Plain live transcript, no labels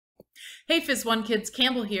Hey Phys 1 kids,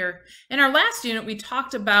 Campbell here. In our last unit, we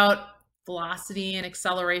talked about velocity and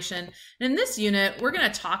acceleration. And in this unit, we're going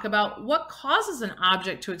to talk about what causes an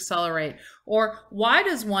object to accelerate, or why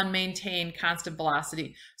does one maintain constant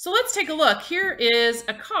velocity. So let's take a look. Here is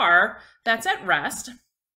a car that's at rest.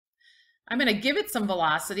 I'm going to give it some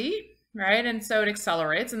velocity, right? And so it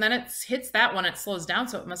accelerates, and then it hits that one, it slows down,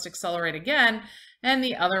 so it must accelerate again. And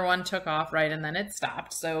the other one took off, right? And then it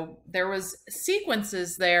stopped. So there was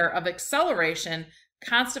sequences there of acceleration,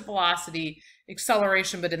 constant velocity,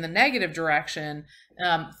 acceleration, but in the negative direction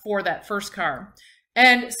for that first car.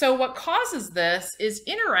 And so what causes this is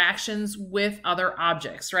interactions with other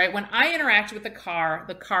objects, right? When I interacted with the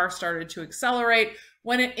car started to accelerate.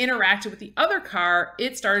 When it interacted with the other car,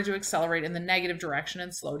 it started to accelerate in the negative direction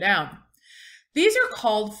and slow down. These are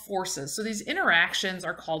called forces. So these interactions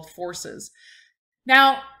are called forces.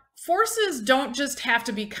 Now, forces don't just have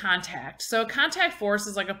to be contact. So a contact force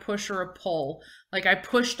is like a push or a pull. Like I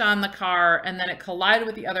pushed on the car and then it collided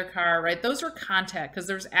with the other car, right? Those are contact because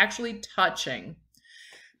there's actually touching.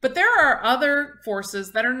 But there are other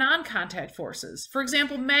forces that are non-contact forces. For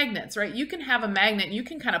example, magnets, right? You can have a magnet, you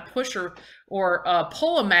can kind of push or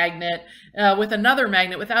pull a magnet with another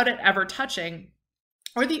magnet without it ever touching.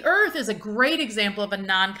 Or the earth is a great example of a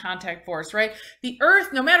non-contact force, right? The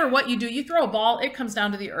earth, no matter what you do, you throw a ball, it comes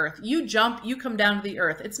down to the earth. You jump, you come down to the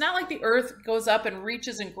earth. It's not like the earth goes up and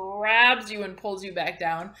reaches and grabs you and pulls you back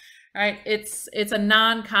down, right? It's a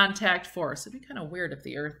non-contact force. It'd be kind of weird if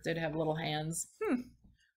the earth did have little hands.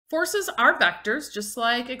 Forces are vectors, just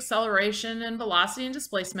like acceleration and velocity and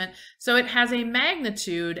displacement. So it has a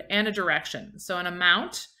magnitude and a direction. So an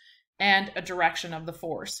amount and a direction of the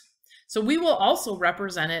force. So we will also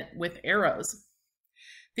represent it with arrows.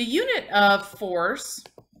 The unit of force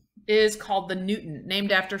is called the Newton,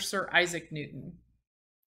 named after Sir Isaac Newton.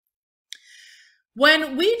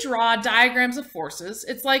 When we draw diagrams of forces,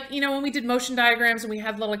 it's like, you know, when we did motion diagrams and we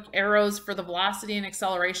had little arrows for the velocity and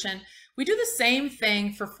acceleration, we do the same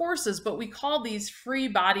thing for forces, but we call these free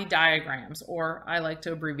body diagrams, or I like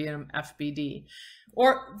to abbreviate them FBD.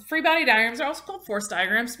 Or free body diagrams are also called force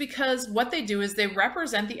diagrams because what they do is they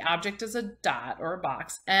represent the object as a dot or a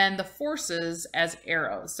box and the forces as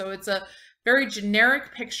arrows. So it's a very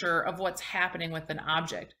generic picture of what's happening with an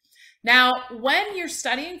object. Now, when you're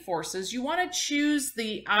studying forces, you want to choose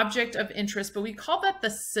the object of interest, but we call that the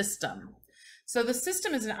system. So the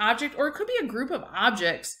system is an object, or it could be a group of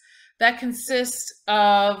objects that consist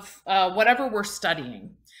of whatever we're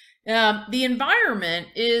studying. The environment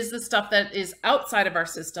is the stuff that is outside of our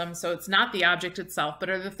system, so it's not the object itself, but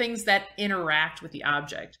are the things that interact with the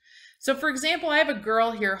object. So for example, I have a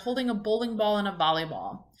girl here holding a bowling ball and a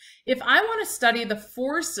volleyball. If I want to study the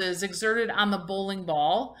forces exerted on the bowling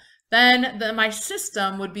ball, then my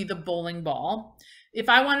system would be the bowling ball. If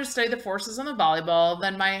I wanted to study the forces on the volleyball,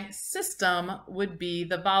 then my system would be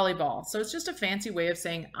the volleyball. So it's just a fancy way of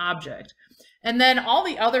saying object. And then all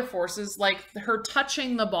the other forces, like her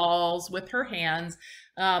touching the balls with her hands,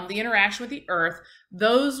 the interaction with the earth,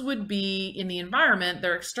 those would be in the environment.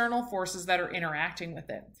 They're external forces that are interacting with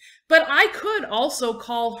it. But I could also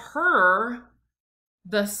call her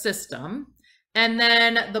the system. And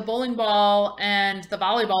then the bowling ball and the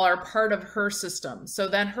volleyball are part of her system. So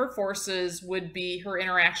then her forces would be her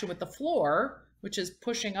interaction with the floor, which is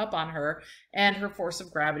pushing up on her, and her force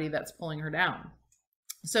of gravity that's pulling her down.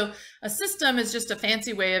 So a system is just a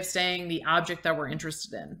fancy way of saying the object that we're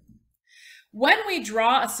interested in. When we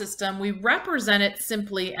draw a system, we represent it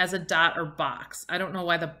simply as a dot or box. I don't know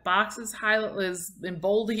why the box is in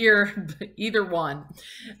bold here, but either one.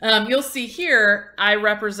 You'll see here, I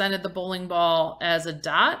represented the bowling ball as a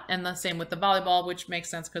dot, and the same with the volleyball, which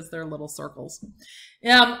makes sense because they're little circles.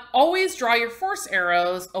 Always draw your force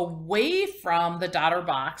arrows away from the dot or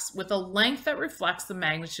box with a length that reflects the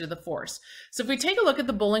magnitude of the force. So if we take a look at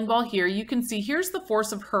the bowling ball here, you can see here's the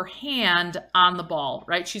force of her hand on the ball,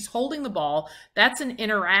 right? She's holding the ball. That's an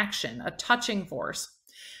interaction, a touching force.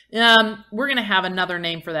 We're going to have another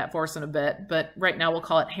name for that force in a bit, but right now we'll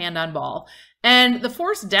call it hand on ball. And the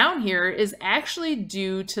force down here is actually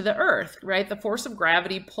due to the earth, right? The force of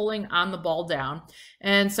gravity pulling on the ball down.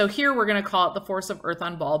 And so here we're going to call it the force of earth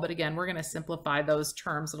on ball, but again, we're going to simplify those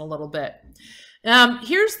terms in a little bit.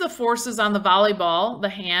 Here's the forces on the volleyball, the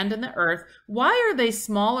hand and the earth. Why are they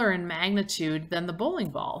smaller in magnitude than the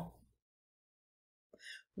bowling ball?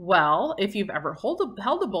 Well, if you've ever held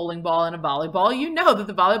a bowling ball and a volleyball, you know that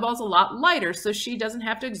the volleyball is a lot lighter, so she doesn't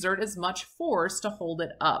have to exert as much force to hold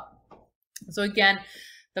it up. So again,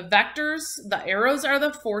 the vectors, the arrows are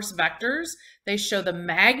the force vectors. They show the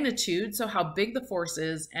magnitude, so how big the force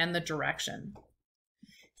is, and the direction.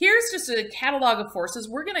 Here's just a catalog of forces.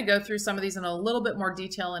 We're going to go through some of these in a little bit more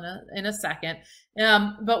detail in a second.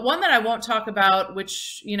 But one that I won't talk about,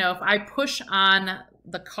 which, you know, if I push on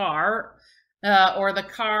the car or the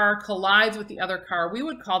car collides with the other car, we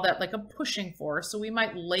would call that like a pushing force. So we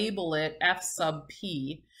might label it F sub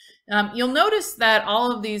P. You'll notice that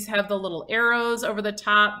all of these have the little arrows over the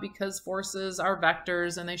top because forces are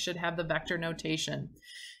vectors and they should have the vector notation.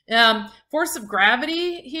 Force of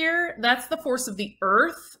gravity here, that's the force of the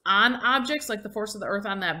earth on objects, like the force of the earth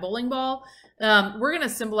on that bowling ball. We're going to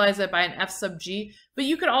symbolize it by an F sub G, but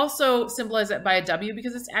you could also symbolize it by a W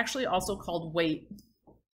because it's actually also called weight.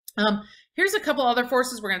 Here's a couple other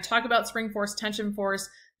forces. We're going to talk about spring force, tension force,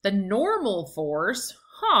 the normal force.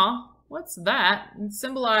 What's that? It's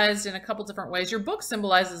symbolized in a couple different ways. Your book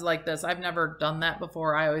symbolizes like this. I've never done that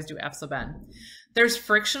before. I always do F sub N. There's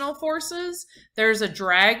frictional forces, there's a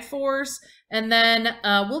drag force, and then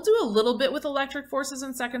we'll do a little bit with electric forces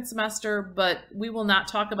in second semester, but we will not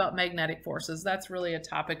talk about magnetic forces. That's really a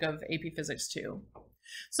topic of AP Physics 2.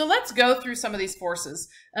 So let's go through some of these forces.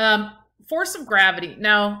 Force of gravity.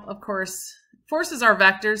 Now, of course, forces are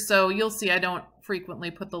vectors, so you'll see I don't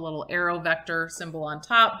frequently put the little arrow vector symbol on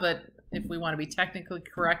top, but if we want to be technically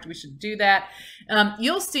correct, we should do that.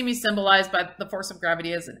 You'll see me symbolized by the force of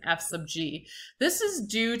gravity as an F sub G. This is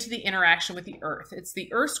due to the interaction with the Earth. It's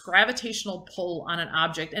the Earth's gravitational pull on an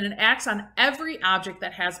object, and it acts on every object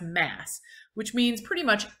that has mass, which means pretty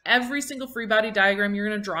much every single free body diagram you're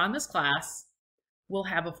going to draw in this class will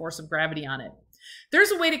have a force of gravity on it. There's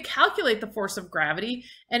a way to calculate the force of gravity,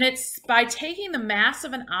 and it's by taking the mass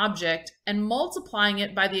of an object and multiplying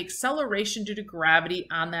it by the acceleration due to gravity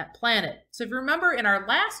on that planet. So if you remember in our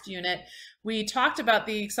last unit, we talked about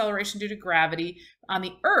the acceleration due to gravity on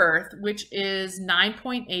the Earth, which is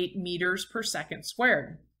 9.8 meters per second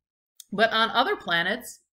squared. But on other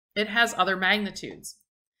planets, it has other magnitudes.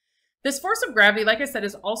 This force of gravity, like I said,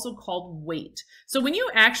 is also called weight. So when you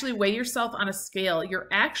actually weigh yourself on a scale, you're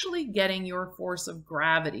actually getting your force of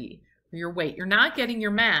gravity, or your weight. You're not getting your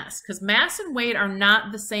mass, because mass and weight are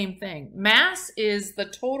not the same thing. Mass is the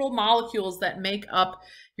total molecules that make up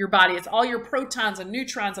your body. It's all your protons and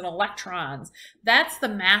neutrons and electrons. That's the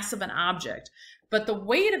mass of an object. But the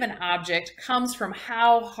weight of an object comes from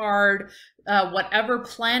how hard whatever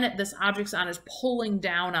planet this object's on is pulling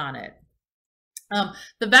down on it.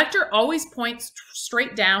 The vector always points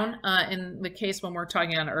straight down in the case when we're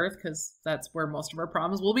talking on Earth, because that's where most of our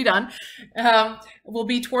problems will be done, will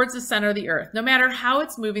be towards the center of the Earth. No matter how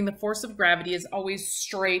it's moving, the force of gravity is always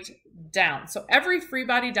straight down. So every free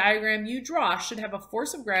body diagram you draw should have a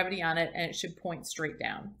force of gravity on it, and it should point straight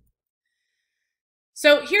down.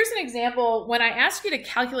 So here's an example. When I ask you to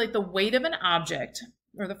calculate the weight of an object,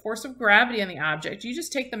 or the force of gravity on the object, you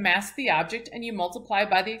just take the mass of the object and you multiply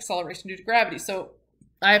by the acceleration due to gravity. So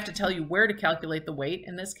I have to tell you where to calculate the weight.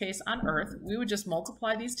 In this case, on Earth, we would just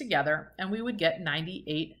multiply these together and we would get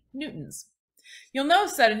 98 newtons. You'll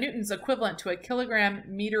notice that a newton's equivalent to a kilogram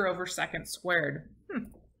meter over second squared.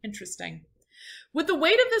 Interesting. Would the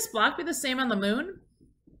weight of this block be the same on the moon?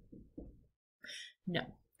 No,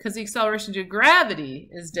 because the acceleration due to gravity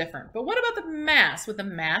is different. But what about the mass? Would the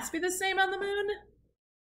mass be the same on the moon?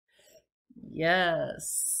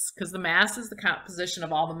 Yes, because the mass is the composition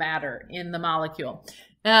of all the matter in the molecule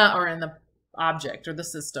or in the object or the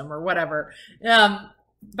system or whatever.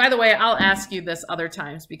 By the way, I'll ask you this other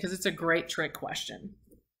times because it's a great trick question.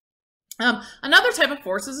 Another type of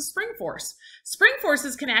force is a spring force. Spring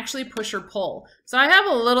forces can actually push or pull. So I have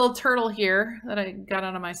a little turtle here that I got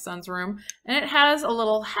out of my son's room, and it has a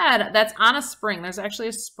little head that's on a spring. There's actually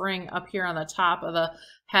a spring up here on the top of the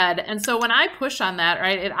head. And so when I push on that,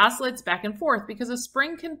 right, it oscillates back and forth because a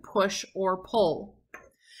spring can push or pull.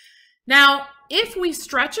 Now, if we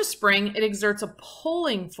stretch a spring, it exerts a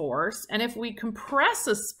pulling force. And if we compress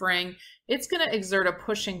a spring, it's going to exert a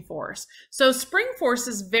pushing force. So spring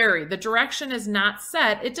forces vary. The direction is not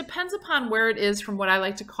set. It depends upon where it is from what I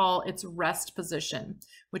like to call its rest position,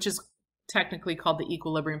 which is technically called the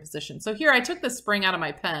equilibrium position. So here I took the spring out of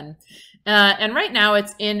my pen, and right now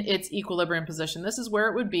it's in its equilibrium position. This is where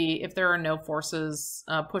it would be if there are no forces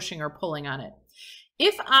pushing or pulling on it.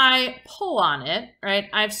 If I pull on it, right,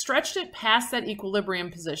 I've stretched it past that equilibrium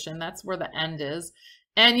position. That's where the end is.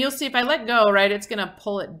 And you'll see if I let go, right, it's going to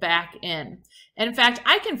pull it back in. And in fact,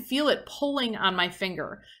 I can feel it pulling on my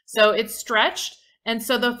finger. So it's stretched. And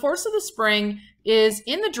so the force of the spring is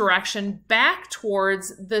in the direction back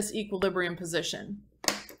towards this equilibrium position.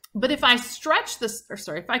 But if I stretch this, or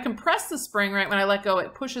sorry, if I compress the spring, right, when I let go,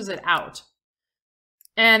 it pushes it out.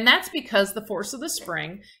 And that's because the force of the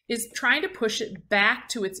spring is trying to push it back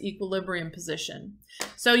to its equilibrium position.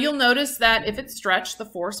 So you'll notice that if it's stretched, the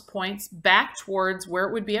force points back towards where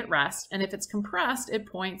it would be at rest. And if it's compressed, it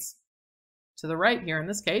points to the right here in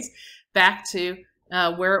this case, back to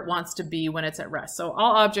where it wants to be when it's at rest. So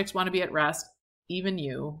all objects want to be at rest, even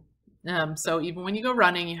you. So even when you go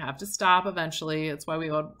running, you have to stop eventually. That's why we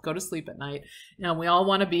all go to sleep at night. We all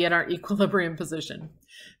want to be at our equilibrium position.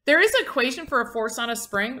 There is an equation for a force on a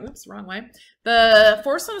spring. Oops, wrong way. The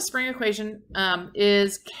force on a spring equation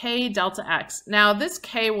is K delta X. Now this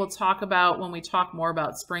K we'll talk about when we talk more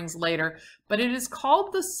about springs later, but it is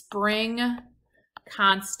called the spring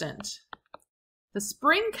constant. The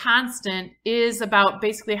spring constant is about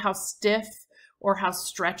basically how stiff or how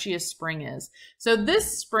stretchy a spring is. So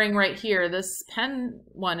this spring right here, this pen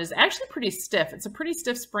one, is actually pretty stiff. It's a pretty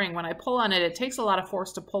stiff spring. When I pull on it, it takes a lot of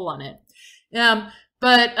force to pull on it.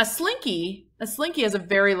 But a slinky has a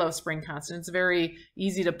very low spring constant. It's very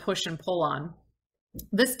easy to push and pull on.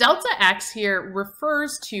 This delta X here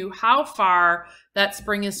refers to how far that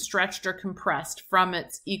spring is stretched or compressed from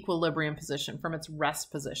its equilibrium position, from its rest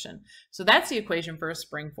position. So that's the equation for a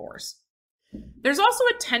spring force. There's also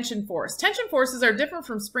a tension force. Tension forces are different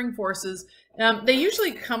from spring forces. They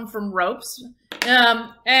usually come from ropes,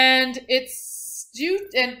 and it's due.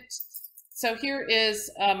 And so here is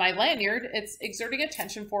my lanyard. It's exerting a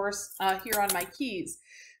tension force here on my keys.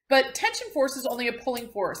 But tension force is only a pulling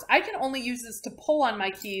force. I can only use this to pull on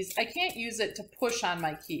my keys. I can't use it to push on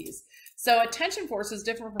my keys. So a tension force is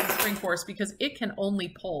different from a spring force because it can only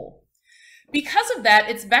pull. Because of that,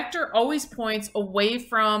 its vector always points away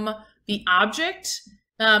from the object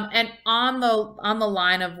and on the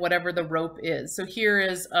line of whatever the rope is. So here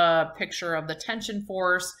is a picture of the tension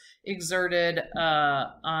force exerted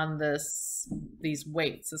on these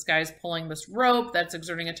weights. This guy's pulling this rope that's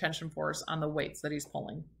exerting a tension force on the weights that he's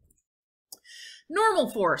pulling. Normal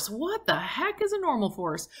force. What the heck is a normal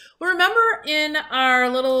force? Well, remember in our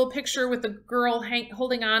little picture with the girl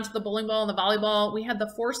holding on to the bowling ball and the volleyball, we had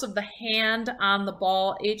the force of the hand on the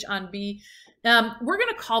ball, H on B. We're going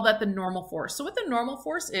to call that the normal force. So what the normal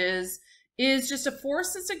force is just a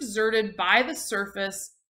force that's exerted by the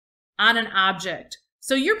surface on an object.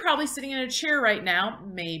 So you're probably sitting in a chair right now,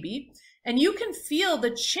 maybe, and you can feel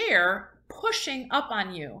the chair pushing up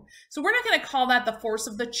on you. So we're not going to call that the force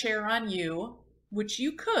of the chair on you, which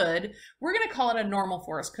you could. We're going to call it a normal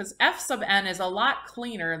force because F sub n is a lot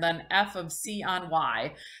cleaner than F of C on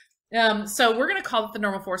Y. So we're going to call it the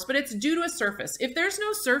normal force, but it's due to a surface. If there's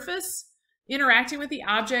no surface interacting with the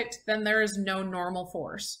object, then there is no normal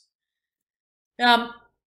force.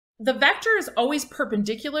 The vector is always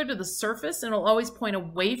perpendicular to the surface and will always point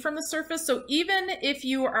away from the surface. So even if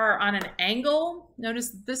you are on an angle,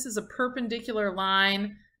 notice this is a perpendicular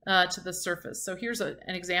line to the surface. So here's an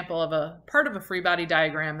example of a part of a free body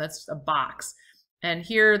diagram that's a box. And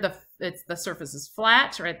here the surface is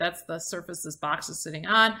flat, right? That's the surface this box is sitting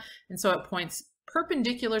on. And so it points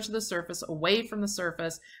perpendicular to the surface, away from the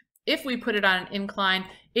surface. If we put it on an incline,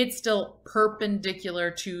 it's still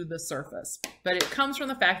perpendicular to the surface, but it comes from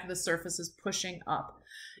the fact that the surface is pushing up.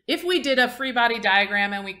 If we did a free body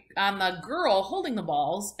diagram and on the girl holding the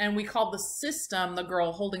balls, and we called the system the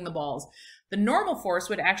girl holding the balls, the normal force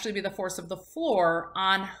would actually be the force of the floor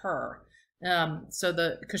on her.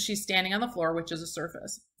 Because she's standing on the floor, which is a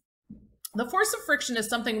surface. The force of friction is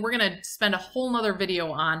something we're going to spend a whole nother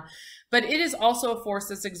video on, but it is also a force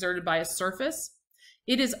that's exerted by a surface.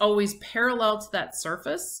 It is always parallel to that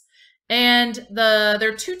surface. And there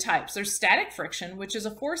are two types. There's static friction, which is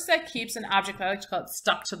a force that keeps an object, I like to call it,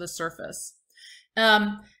 stuck to the surface.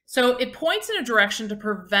 So it points in a direction to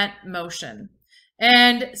prevent motion.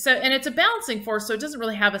 And it's a balancing force, so it doesn't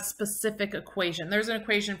really have a specific equation. There's an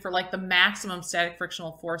equation for like the maximum static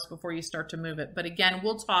frictional force before you start to move it. But again,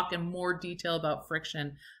 we'll talk in more detail about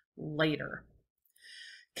friction later.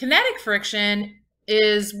 Kinetic friction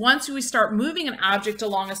is once we start moving an object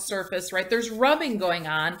along a surface, right, there's rubbing going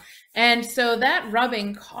on. And so that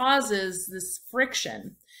rubbing causes this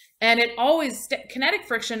friction. And kinetic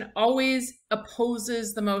friction always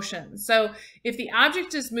opposes the motion. So if the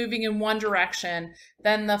object is moving in one direction,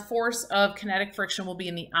 then the force of kinetic friction will be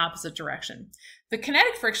in the opposite direction. The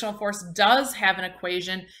kinetic frictional force does have an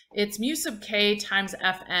equation. It's mu sub k times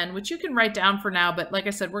Fn, which you can write down for now. But like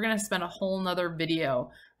I said, we're going to spend a whole nother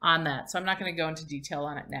video on that. So I'm not going to go into detail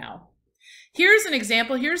on it now. Here's an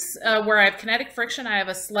example. Here's where I have kinetic friction. I have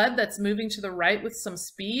a sled that's moving to the right with some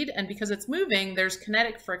speed, and because it's moving, there's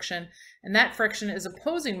kinetic friction, and that friction is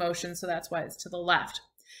opposing motion, so that's why it's to the left.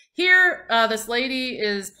 Here, this lady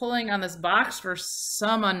is pulling on this box for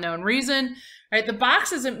some unknown reason, right? The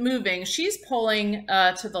box isn't moving. She's pulling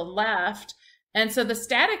to the left. And so the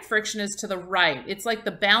static friction is to the right. It's like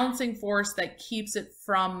the balancing force that keeps it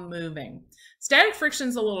from moving. Static friction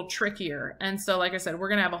is a little trickier. And so, like I said, we're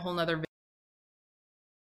going to have a whole nother video.